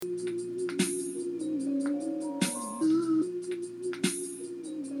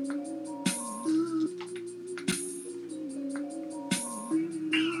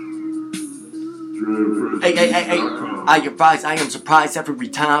Hey, I arise, I am surprised every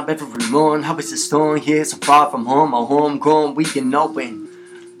time, every morn. How is the storm here so far from home? Or homegrown, we can know when.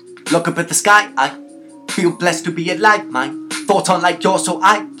 Look up at the sky, I feel blessed to be alive. My thoughts aren't like yours, so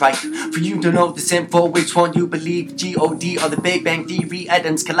I write for you to know this info. Which one you believe, G-O-D or the Big Bang Theory?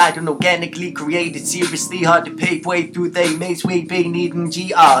 Atoms colliding, organically created, seriously hard to pave way through. They maze way, they needing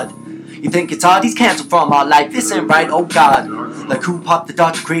G-odd. You think it's hard? He's cancelled from our life. This ain't right, oh God. Like who popped the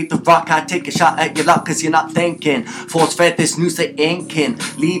dart to create the rock? I take a shot at your luck cause you're not thinking. Force fed this news to inking.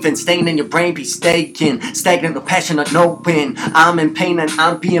 Leaving, staying in your brain, be staking. Stagnant, no passion, not knowing. I'm in pain and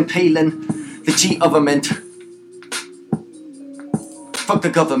I'm being impailing. The G overment. Fuck the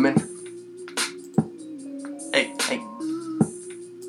government.